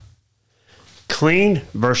clean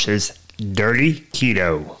versus dirty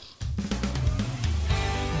keto.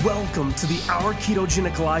 Welcome to the Our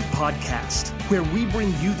Ketogenic Life podcast, where we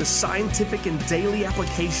bring you the scientific and daily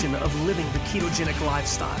application of living the ketogenic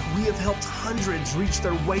lifestyle. We have helped hundreds reach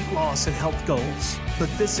their weight loss and health goals, but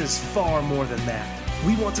this is far more than that.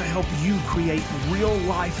 We want to help you create real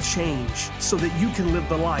life change so that you can live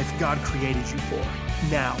the life God created you for.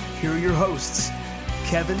 Now, here are your hosts,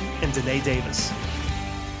 Kevin and Danae Davis.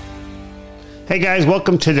 Hey guys,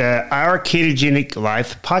 welcome to the Our Ketogenic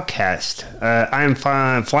Life podcast. I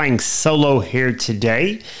am flying solo here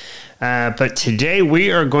today, but today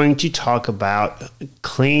we are going to talk about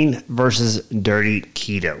clean versus dirty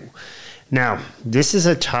keto. Now, this is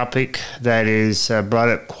a topic that is brought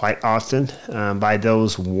up quite often by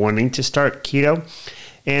those wanting to start keto,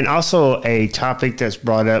 and also a topic that's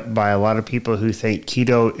brought up by a lot of people who think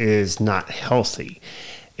keto is not healthy.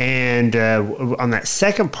 And on that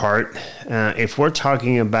second part, if we're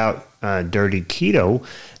talking about dirty keto,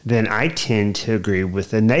 then I tend to agree with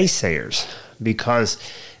the naysayers, because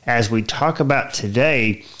as we talk about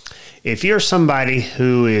today, if you're somebody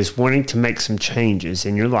who is wanting to make some changes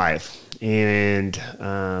in your life, and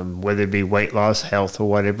whether it be weight loss, health, or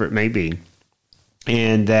whatever it may be,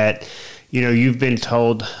 and that you've been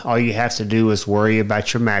told all you have to do is worry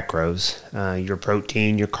about your macros, your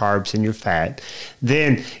protein, your carbs, and your fat,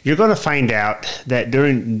 then you're going to find out that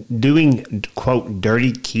doing, quote,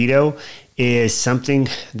 dirty keto is something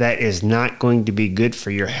that is not going to be good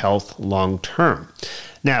for your health long term.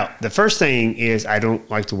 Now, the first thing is I don't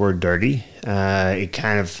like the word dirty. It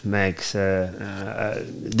kind of makes,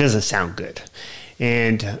 doesn't sound good.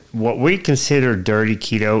 And what we consider dirty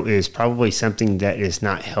keto is probably something that is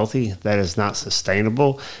not healthy, that is not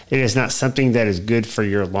sustainable. It is not something that is good for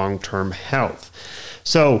your long-term health.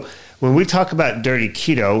 So when we talk about dirty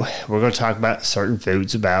keto, we're going to talk about certain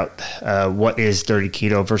foods, about what is dirty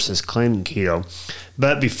keto versus clean keto.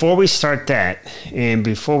 But before we start that, and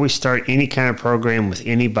before we start any kind of program with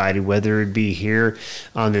anybody, whether it be here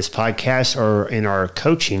on this podcast or in our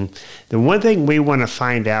coaching, the one thing we want to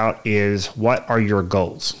find out is, what are your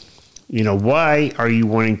goals? Why are you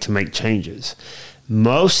wanting to make changes?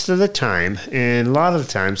 Most of the time, and a lot of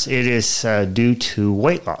the times, it is due to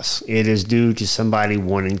weight loss. It is due to somebody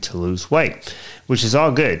wanting to lose weight, which is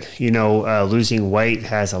all good. Losing weight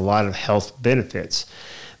has a lot of health benefits.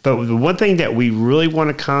 But the one thing that we really want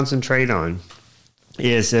to concentrate on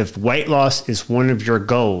is, if weight loss is one of your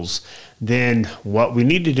goals, then what we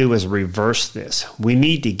need to do is reverse this. We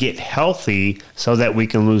need to get healthy so that we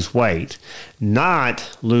can lose weight,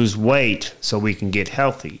 not lose weight so we can get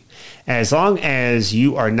healthy. As long as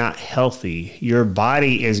you are not healthy, your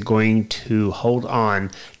body is going to hold on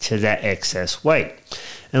to that excess weight,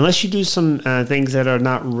 unless you do some things that are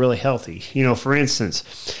not really healthy. For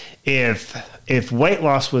instance, if weight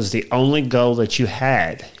loss was the only goal that you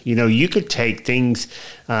had, you could take things,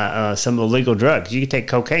 some illegal drugs. You could take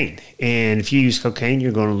cocaine. And if you use cocaine,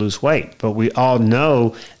 you're going to lose weight. But we all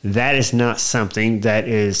know that is not something that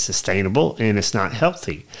is sustainable, and it's not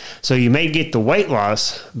healthy. So you may get the weight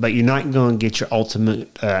loss, but you're not going to get your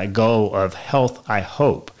ultimate goal of health, I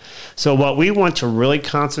hope. So what we want to really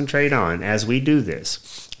concentrate on as we do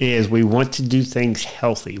this is, we want to do things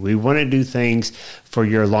healthy. We want to do things for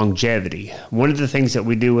your longevity. One of the things that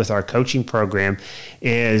we do with our coaching program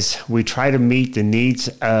is we try to meet the needs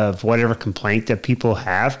of whatever complaint that people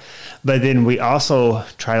have, but then we also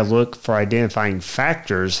try to look for identifying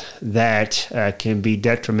factors that can be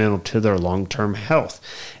detrimental to their long-term health.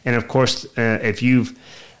 And of course, if you've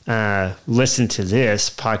listened to this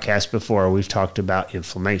podcast before, we've talked about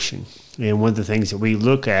inflammation. And one of the things that we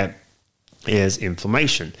look at is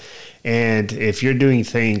inflammation. And if you're doing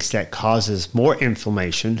things that causes more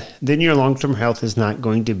inflammation, then your long-term health is not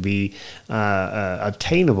going to be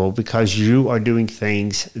obtainable, because you are doing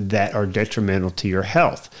things that are detrimental to your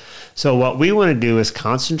health. So what we want to do is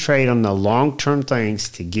concentrate on the long-term things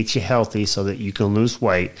to get you healthy so that you can lose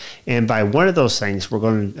weight. And by one of those things we're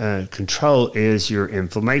going to control is your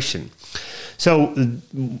inflammation. So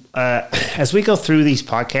as we go through these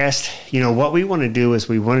podcasts, what we want to do is,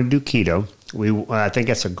 we want to do keto. I think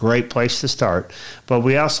that's a great place to start, but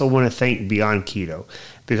we also want to think beyond keto,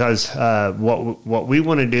 because what we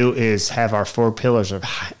want to do is have our 4 pillars of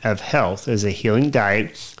health as a healing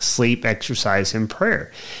diet, sleep, exercise, and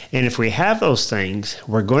prayer. And if we have those things,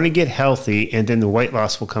 we're going to get healthy, and then the weight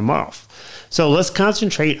loss will come off. So let's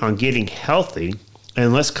concentrate on getting healthy,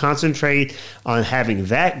 and let's concentrate on having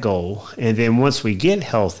that goal. And then once we get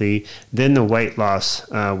healthy, then the weight loss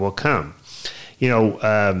will come.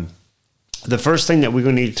 The first thing that we're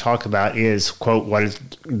going to need to talk about is, quote, what is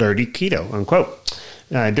dirty keto, unquote.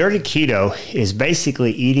 Dirty keto is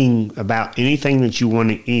basically eating about anything that you want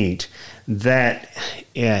to eat that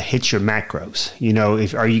hits your macros.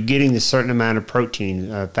 Are you getting a certain amount of protein,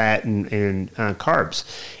 fat, and carbs?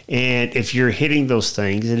 And if you're hitting those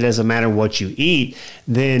things, it doesn't matter what you eat,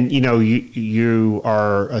 then, you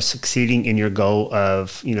are succeeding in your goal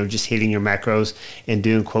of, just hitting your macros and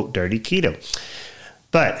doing, quote, dirty keto.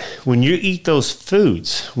 But when you eat those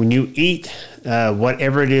foods, when you eat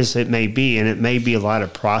whatever it is it may be, and it may be a lot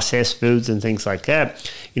of processed foods and things like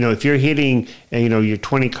that, if you're hitting, your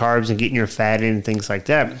 20 carbs and getting your fat in and things like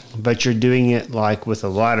that, but you're doing it like with a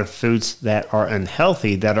lot of foods that are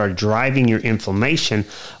unhealthy, that are driving your inflammation,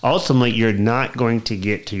 ultimately you're not going to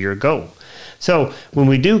get to your goal. So when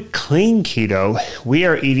we do clean keto, we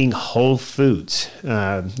are eating whole foods.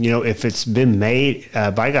 If it's been made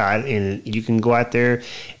by God, and you can go out there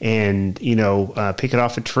and, pick it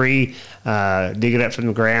off a tree, dig it up from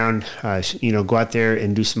the ground, go out there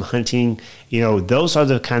and do some hunting. Those are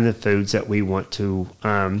the kind of foods that we want to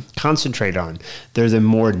concentrate on. They're the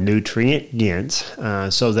more nutrient dense,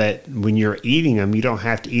 so that when you're eating them, you don't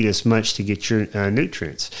have to eat as much to get your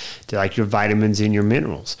nutrients, like your vitamins and your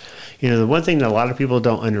minerals. The one thing that a lot of people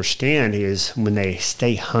don't understand is when they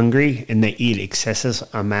stay hungry and they eat excessive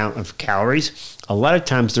amount of calories, a lot of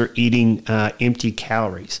times they're eating empty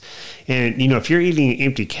calories. And, if you're eating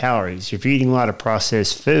empty calories, if you're eating a lot of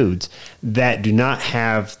processed foods that do not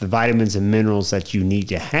have the vitamins and minerals that you need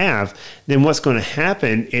to have, then what's going to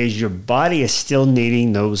happen is your body is still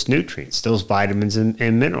needing those nutrients, those vitamins and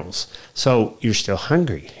minerals. So you're still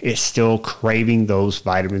hungry. It's still craving those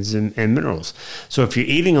vitamins and minerals. So if you're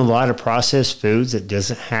eating a lot of processed foods that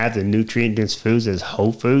doesn't have the nutrient-dense foods as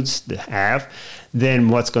whole foods that have, then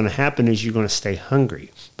what's going to happen is you're going to stay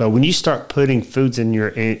hungry. But when you start putting foods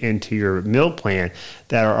into your meal plan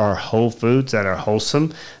that are whole foods, that are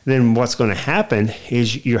wholesome, then what's going to happen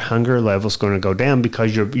is your hunger level is going to go down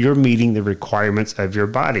because you're meeting the requirements of your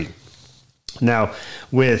body. Now,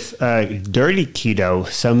 with dirty keto,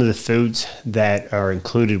 some of the foods that are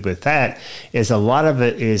included with that is a lot of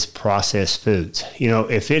it is processed foods.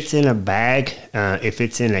 If it's in a bag, if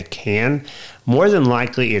it's in a can, more than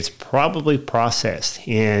likely it's probably processed.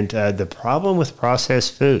 And the problem with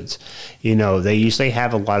processed foods, they usually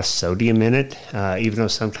have a lot of sodium in it, even though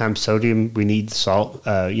sometimes sodium, we need salt,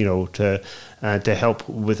 to help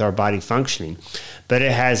with our body functioning. But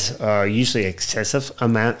it has usually excessive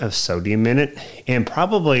amount of sodium in it. And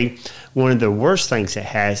probably one of the worst things it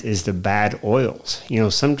has is the bad oils.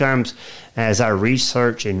 Sometimes as I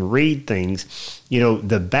research and read things,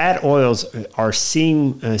 the bad oils are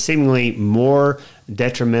seemingly more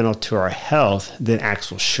detrimental to our health than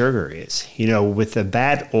actual sugar is. With the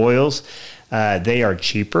bad oils, they are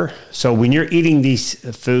cheaper. So when you're eating these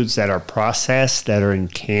foods that are processed, that are in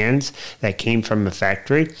cans, that came from a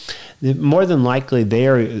factory, more than likely they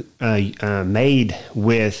are made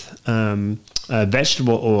with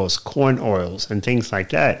vegetable oils, corn oils, and things like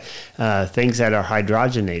that, things that are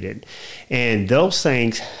hydrogenated. And those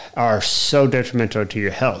things are so detrimental to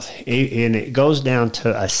your health. And it goes down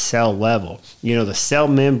to a cell level. The cell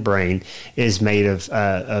membrane is made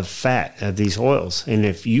of fat, of these oils. And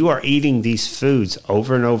if you are eating these foods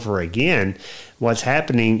over and over again, what's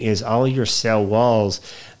happening is all your cell walls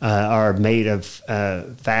are made of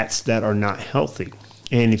fats that are not healthy.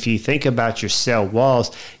 And if you think about your cell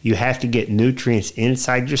walls, you have to get nutrients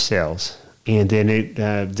inside your cells. And then it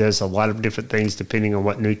does a lot of different things depending on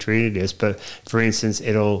what nutrient it is. But for instance,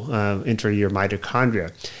 it'll enter your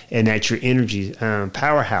mitochondria, and that's your energy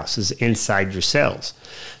powerhouse is inside your cells.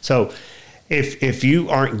 So if you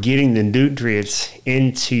aren't getting the nutrients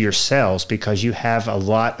into your cells because you have a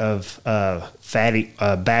lot of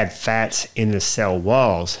bad fats in the cell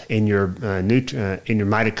walls, and your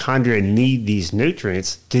mitochondria need these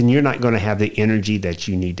nutrients, then you're not going to have the energy that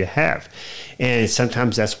you need to have. And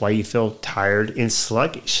sometimes that's why you feel tired and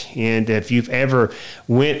sluggish. And if you've ever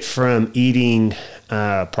went from eating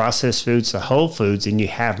processed foods to whole foods and you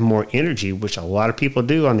have more energy, which a lot of people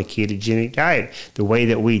do on the ketogenic diet, the way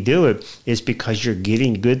that we do it is because you're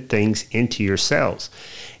getting good things into your cells.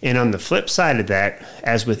 And on the flip side of that,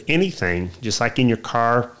 as with anything, just like in your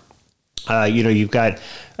car, you've got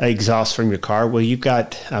exhaust from your car. Well, you've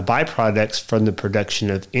got byproducts from the production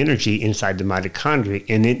of energy inside the mitochondria,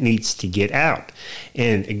 and it needs to get out.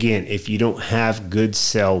 And again, if you don't have good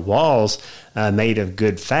cell walls made of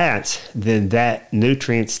good fats, then that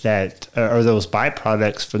nutrients that or those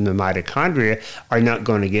byproducts from the mitochondria are not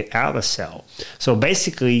going to get out of the cell. So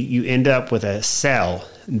basically, you end up with a cell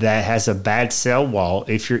that has a bad cell wall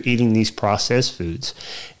if you're eating these processed foods,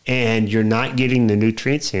 and you're not getting the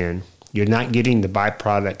nutrients in. you're not getting the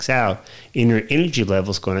byproducts out, and your energy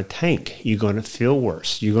level is going to tank. You're going to feel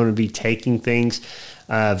worse. You're going to be taking things,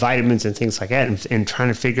 vitamins and things like that, and trying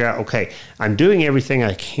to figure out, okay, I'm doing everything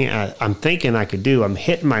I can. I'm thinking I could do. I'm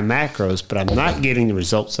hitting my macros, but I'm not getting the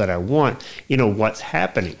results that I want. What's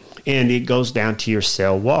happening? And it goes down to your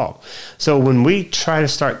cell wall. So when we try to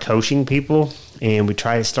start coaching people and we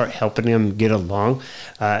try to start helping them get along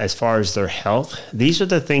as far as their health, these are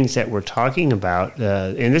the things that we're talking about.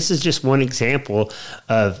 And this is just one example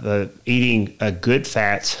of eating good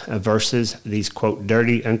fats versus these, quote,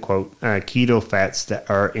 dirty, unquote, keto fats that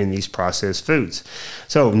are in these processed foods.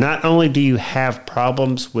 So not only do you have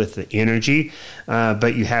problems with the energy,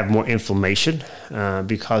 but you have more inflammation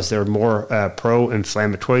because they're more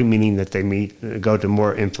pro-inflammatory, meaning that they go to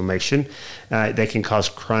more inflammation. They can cause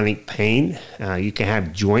chronic pain. You can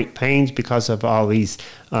have joint pains because of all these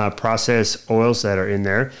processed oils that are in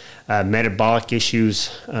there. Metabolic issues,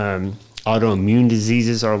 autoimmune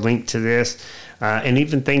diseases are linked to this. And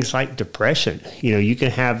even things like depression. You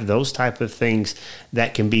can have those type of things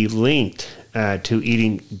that can be linked to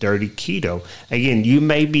eating dirty keto. Again, you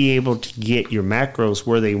may be able to get your macros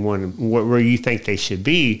where you think they should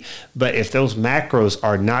be, but if those macros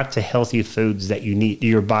are not the healthy foods that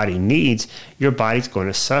your body needs, your body's going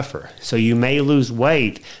to suffer. So you may lose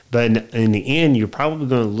weight, but in the end, you're probably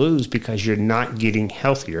going to lose because you're not getting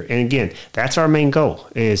healthier. And again, that's our main goal,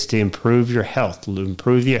 is to improve your health,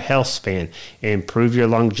 improve your health span, improve your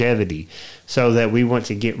longevity, so that we want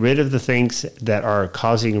to get rid of the things that are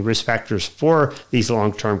causing risk factors for these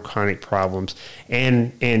long-term chronic problems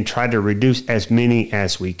and try to reduce as many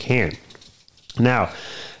as we can. Now,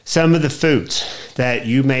 some of the foods that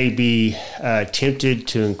you may be tempted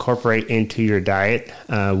to incorporate into your diet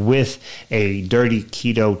with a dirty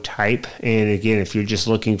keto type, and again, if you're just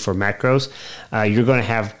looking for macros, you're going to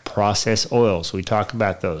have processed oils. We talk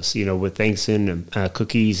about those, with things in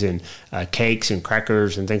cookies and cakes and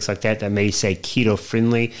crackers and things like that may say keto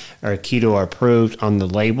friendly or keto approved on the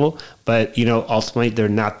label, but ultimately they're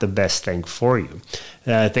not the best thing for you.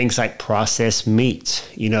 Things like processed meats,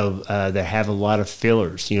 that have a lot of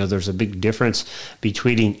fillers. There's a big difference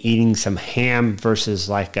between eating some ham versus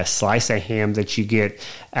like a slice of ham that you get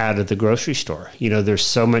out of the grocery store. There's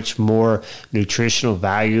so much more nutritional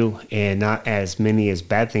value and not as many as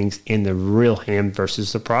bad things in the real ham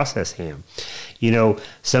versus the processed ham.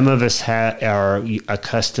 Some of us are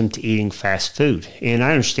accustomed to eating fast food, and I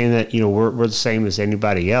understand that, we're the same as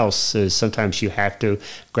anybody else. So sometimes you have to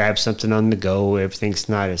grab something on the go. Everything's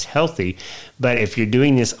not as healthy, but if you're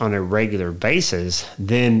doing this on a regular basis,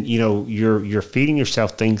 then you're feeding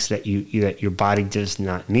yourself things that your body does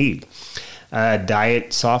not need.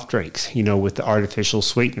 Diet soft drinks, with the artificial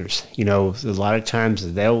sweeteners. A lot of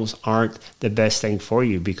times those aren't the best thing for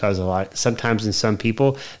you because sometimes in some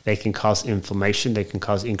people they can cause inflammation, they can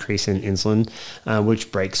cause increase in insulin,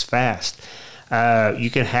 which breaks fast. You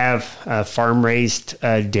can have farm-raised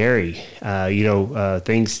dairy,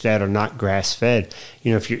 things that are not grass-fed.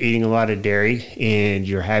 If you're eating a lot of dairy and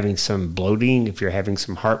you're having some bloating, if you're having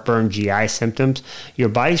some heartburn, GI symptoms, your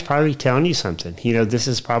body's probably telling you something. This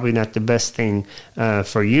is probably not the best thing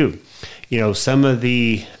for you. Some of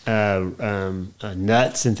the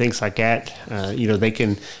nuts and things like that, they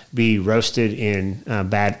can be roasted in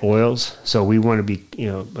bad oils. So we want to be,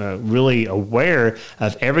 really aware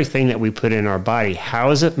of everything that we put in our body. How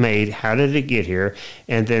is it made? How did it get here?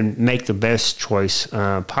 And then make the best choice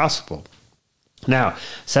possible. Now,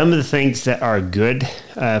 some of the things that are good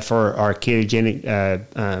for our ketogenic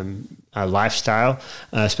lifestyle,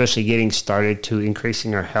 especially getting started to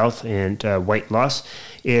increasing our health and weight loss,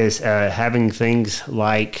 is having things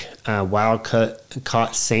like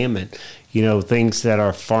wild-caught salmon. Things that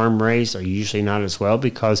are farm-raised are usually not as well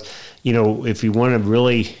because, if you want to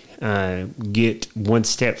really get one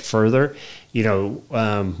step further, we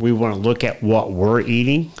want to look at what we're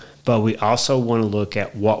eating, but we also want to look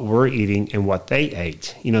at what we're eating and what they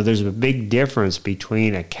ate. There's a big difference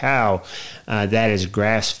between a cow that is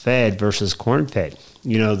grass-fed versus corn-fed.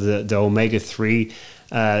 The omega-3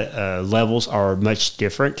 levels are much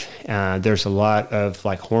different. There's a lot of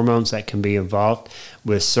hormones that can be involved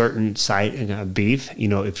with certain beef.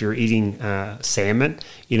 If you're eating salmon,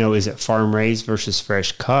 is it farm raised versus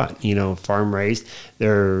fresh caught? Farm raised,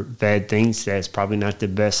 they're fed things that's probably not the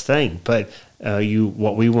best thing. But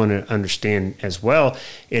what we want to understand as well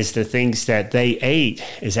is the things that they ate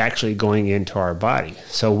is actually going into our body.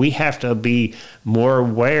 So we have to be more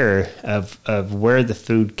aware of where the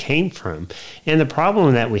food came from. And the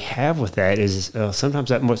problem that we have with that is sometimes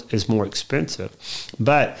that is more expensive.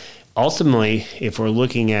 But ultimately, if we're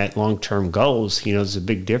looking at long-term goals, there's a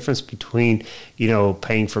big difference between,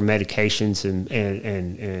 paying for medications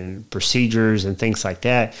and procedures and things like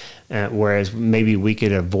that. Whereas maybe we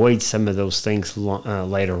could avoid some of those things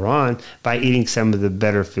later on by eating some of the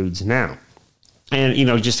better foods now. And,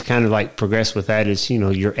 just to kind of like progress with that is,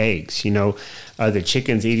 your eggs. Are the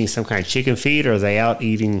chickens eating some kind of chicken feed, or are they out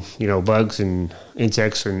eating, bugs and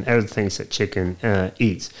insects and other things that chicken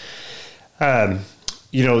eats?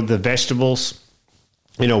 The vegetables,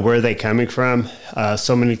 where are they coming from?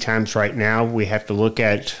 So many times right now we have to look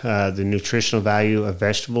at the nutritional value of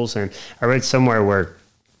vegetables. And I read somewhere where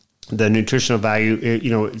the nutritional value,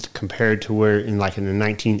 it's compared to where in the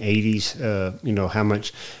 1980s, how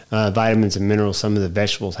much vitamins and minerals some of the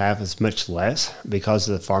vegetables have is much less because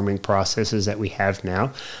of the farming processes that we have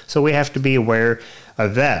now. So we have to be aware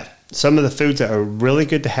of that. Some of the foods that are really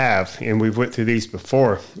good to have, and we've went through these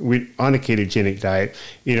before, on a ketogenic diet,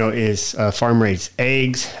 is farm-raised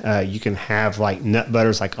eggs. You can have like nut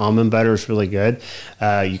butters, like almond butter is really good.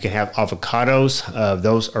 You can have avocados.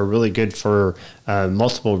 Those are really good for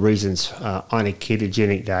multiple reasons on a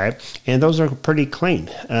ketogenic diet, and those are pretty clean.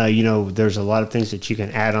 There's a lot of things that you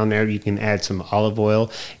can add on there. You can add some olive oil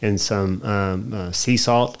and some sea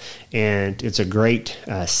salt, and it's a great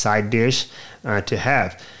side dish to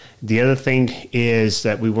have. The other thing is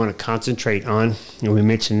that we want to concentrate on, and we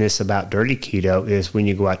mentioned this about dirty keto, is when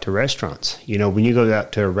you go out to restaurants. When you go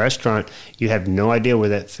out to a restaurant, you have no idea where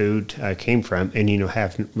that food came from, and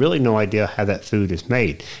have really no idea how that food is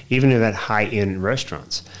made, even in that high-end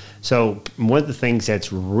restaurants. So one of the things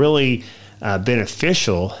that's really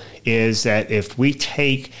beneficial is that if we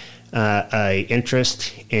take an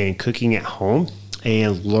interest in cooking at home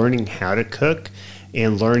and learning how to cook,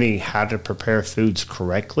 and learning how to prepare foods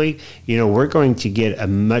correctly, we're going to get a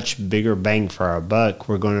much bigger bang for our buck.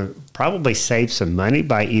 We're going to probably save some money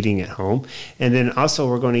by eating at home. And then also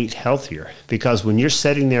we're going to eat healthier, because when you're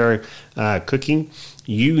sitting there cooking,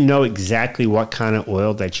 exactly what kind of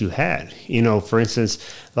oil that you had. For instance,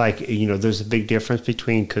 there's a big difference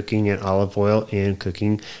between cooking in olive oil and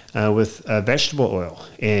cooking with vegetable oil.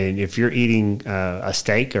 And if you're eating a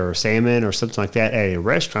steak or salmon or something like that at a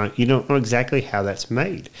restaurant, you don't know exactly how that's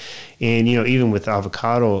made. And, even with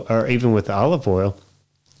avocado or even with olive oil,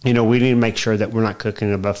 we need to make sure that we're not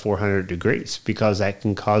cooking above 400 degrees, because that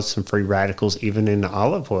can cause some free radicals even in the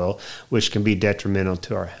olive oil, which can be detrimental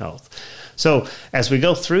to our health. So as we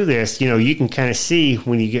go through this, you can kind of see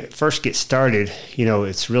when you first get started,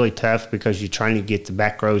 it's really tough because you're trying to get the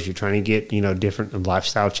back rows, you're trying to get, different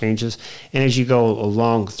lifestyle changes. And as you go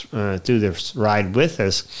along through this ride with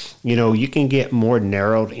us, you can get more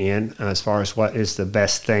narrowed in as far as what is the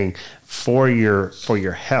best thing for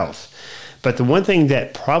your health. But the one thing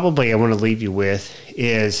that probably I want to leave you with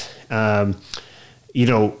is, when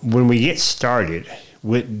we get started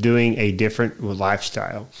with doing a different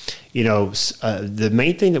lifestyle, the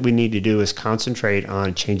main thing that we need to do is concentrate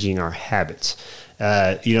on changing our habits.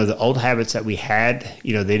 The old habits that we had,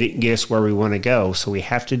 they didn't get us where we want to go. So we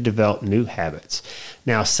have to develop new habits.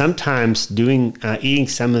 Now, sometimes eating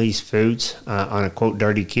some of these foods on a quote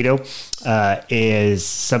dirty keto is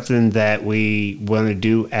something that we want to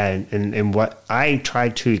do. And what I try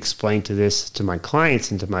to explain to my clients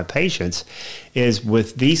and to my patients is,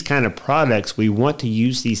 with these kind of products, we want to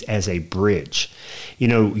use these as a bridge.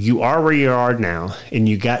 You are where you are now, and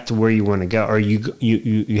you got to where you want to go, or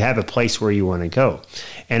you have a place where you want to go.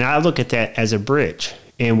 And I look at that as a bridge.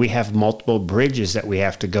 And we have multiple bridges that we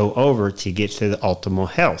have to go over to get to the optimal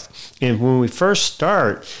health. And when we first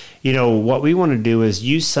start, what we want to do is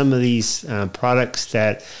use some of these products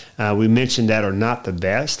that we mentioned that are not the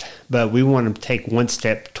best, but we want to take one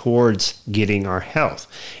step towards getting our health.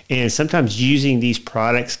 And sometimes using these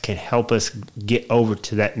products can help us get over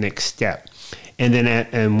to that next step. And then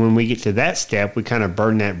and when we get to that step, we kind of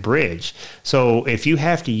burn that bridge. So if you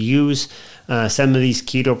have to use some of these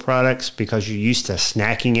keto products because you're used to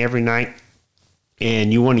snacking every night,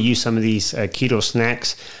 and you want to use some of these keto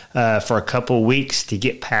snacks for a couple of weeks to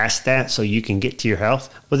get past that so you can get to your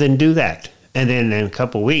health, well, then do that. And then in a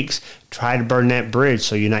couple of weeks, try to burn that bridge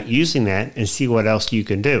so you're not using that, and see what else you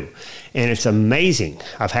can do. And it's amazing.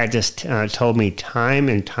 I've had this told me time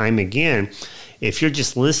and time again. If you're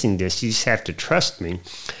just listening to this, you just have to trust me.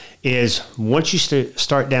 Is once you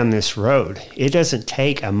start down this road, it doesn't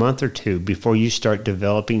take a month or two before you start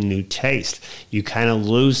developing new taste. You kind of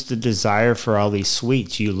lose the desire for all these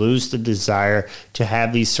sweets. You lose the desire to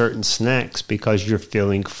have these certain snacks because you're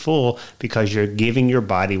feeling full, because you're giving your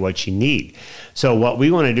body what you need. So what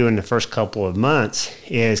we want to do in the first couple of months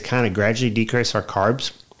is kind of gradually decrease our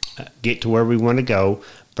carbs, get to where we want to go,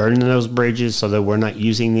 burn those bridges so that we're not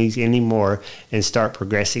using these anymore, and start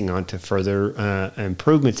progressing on to further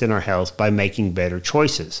improvements in our health by making better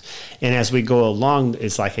choices. And as we go along,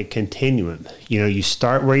 it's like a continuum. You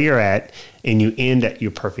start where you're at and you end at your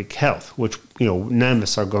perfect health, which, none of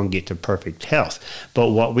us are going to get to perfect health. But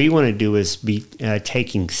what we want to do is be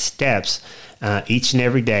taking steps each and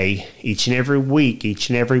every day, each and every week, each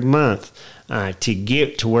and every month, to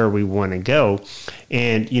get to where we want to go.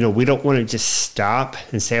 And, we don't want to just stop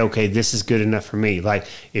and say, okay, this is good enough for me. Like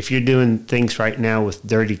if you're doing things right now with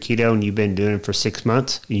dirty keto and you've been doing it for 6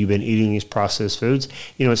 months, and you've been eating these processed foods,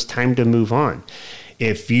 it's time to move on.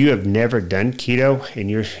 If you have never done keto and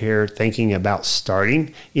you're here thinking about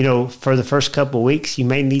starting, for the first couple of weeks, you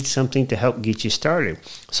may need something to help get you started.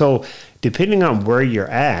 So depending on where you're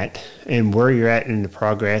at and where you're at in the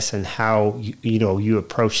progress and how you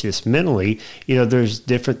approach this mentally, there's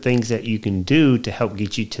different things that you can do to help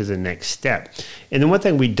get you to the next step. And then one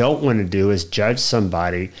thing we don't want to do is judge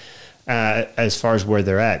somebody as far as where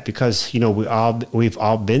they're at, because we've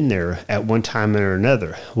all been there at one time or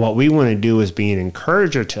another. What we want to do is be an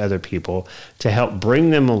encourager to other people to help bring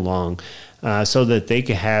them along, so that they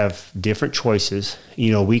can have different choices.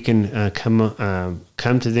 We can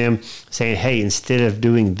come to them saying, hey, instead of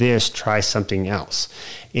doing this, try something else.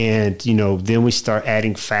 And, then we start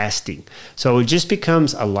adding fasting. So it just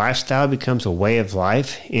becomes a lifestyle, becomes a way of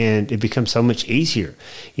life, and it becomes so much easier.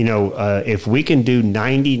 If we can do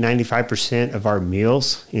 95% of our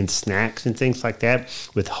meals in snacks and things like that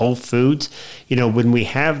with whole foods, when we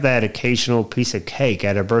have that occasional piece of cake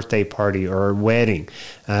at a birthday party or a wedding,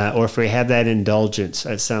 or if we have that indulgence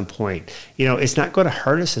at some point, it's not going to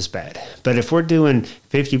hurt us as bad. But if we're doing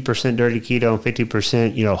 50% dirty keto and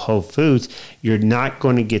 50%, whole foods, you're not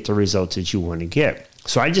going to get the results that you want to get.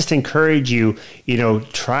 So I just encourage you,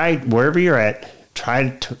 try wherever you're at,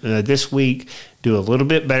 try this week, do a little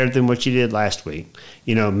bit better than what you did last week.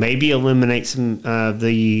 Maybe eliminate some of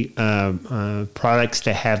the products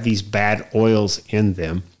that have these bad oils in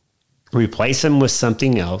them. Replace them with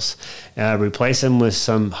something else, replace them with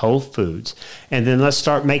some whole foods, and then let's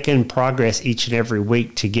start making progress each and every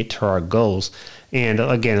week to get to our goals. And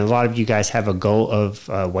again, a lot of you guys have a goal of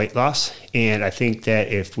weight loss, and I think that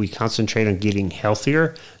if we concentrate on getting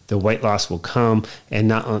healthier, the weight loss will come, and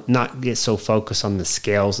not get so focused on the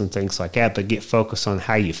scales and things like that, but get focused on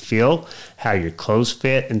how you feel, how your clothes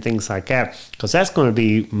fit, and things like that, because that's going to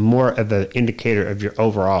be more of an indicator of your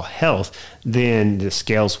overall health than the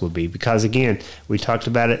scales will be. Because again, we talked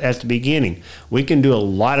about it at the beginning. We can do a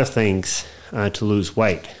lot of things to lose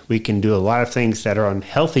weight. We can do a lot of things that are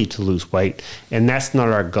unhealthy to lose weight, and that's not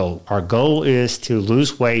our goal. Our goal is to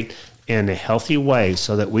lose weight in a healthy way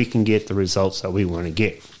so that we can get the results that we want to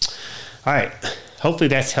get. All right. Hopefully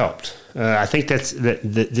that's helped. I think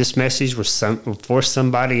this message was for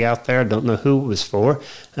somebody out there. I don't know who it was for,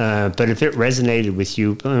 but if it resonated with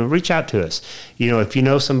you, reach out to us. If you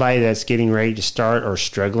know somebody that's getting ready to start or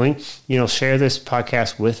struggling, share this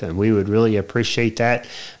podcast with them. We would really appreciate that.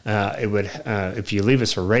 It would, if you leave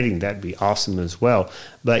us a rating, that'd be awesome as well.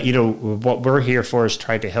 But what we're here for is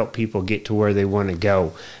try to help people get to where they want to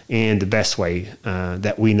go, and the best way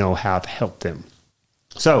that we know how to help them.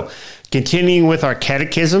 So, continuing with our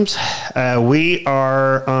catechisms, we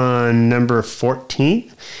are on number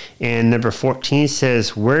 14, and number 14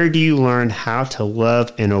 says, where do you learn how to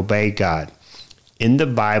love and obey God? In the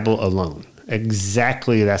Bible alone.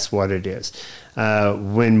 Exactly, that's what it is.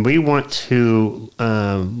 When we want to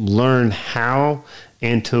learn how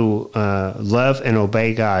and to love and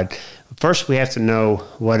obey God, first, we have to know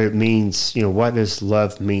what it means. What does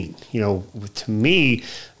love mean? To me,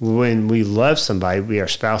 when we love somebody, be our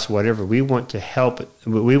spouse, whatever, we want to help.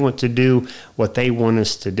 We want to do what they want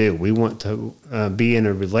us to do. We want to be in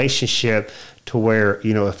a relationship to where,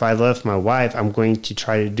 if I love my wife, I'm going to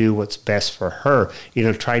try to do what's best for her,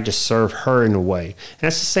 try to serve her in a way. And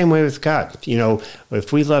that's the same way with God.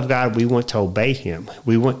 If we love God, we want to obey him.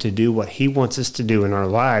 We want to do what he wants us to do in our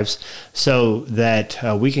lives so that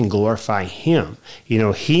we can glorify him.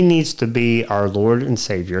 He needs to be our Lord and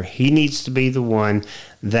Savior. He needs to be the one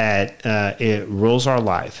that it rules our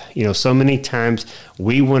life. So many times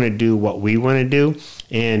we want to do what we want to do,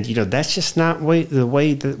 and that's just not the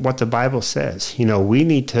way that what the Bible says. We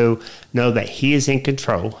need to know that he is in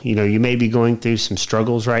control. You may be going through some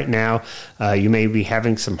struggles right now. You may be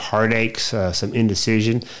having some heartaches, some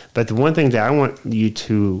indecision. But the one thing that I want you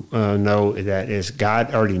to know that is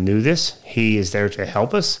God already knew this. He is there to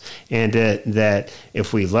help us, and that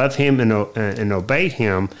if we love him and obey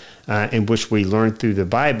him, in which we learn through the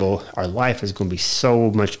Bible, our life is going to be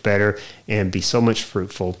so much better and be so much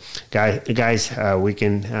fruitful. Guys, we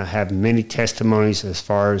can have many testimonies as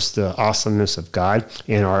far as the awesomeness of God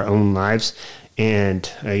in our own lives. And,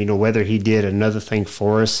 whether he did another thing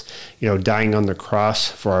for us, dying on the cross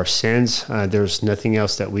for our sins, there's nothing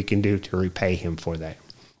else that we can do to repay him for that.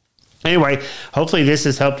 Anyway, hopefully this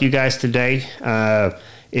has helped you guys today.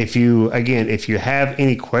 If you have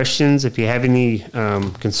any questions, if you have any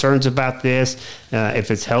concerns about this, if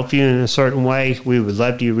it's helped you in a certain way, we would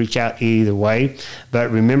love to reach out either way. But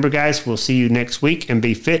remember, guys, we'll see you next week, and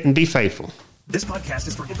be fit and be faithful. This podcast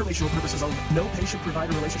is for informational purposes only. No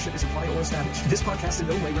patient-provider relationship is implied or established. This podcast in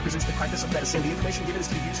no way represents the practice of medicine. The information given is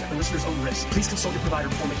to be used at the listener's own risk. Please consult your provider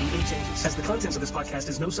before making any changes, as the contents of this podcast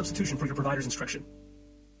is no substitution for your provider's instruction.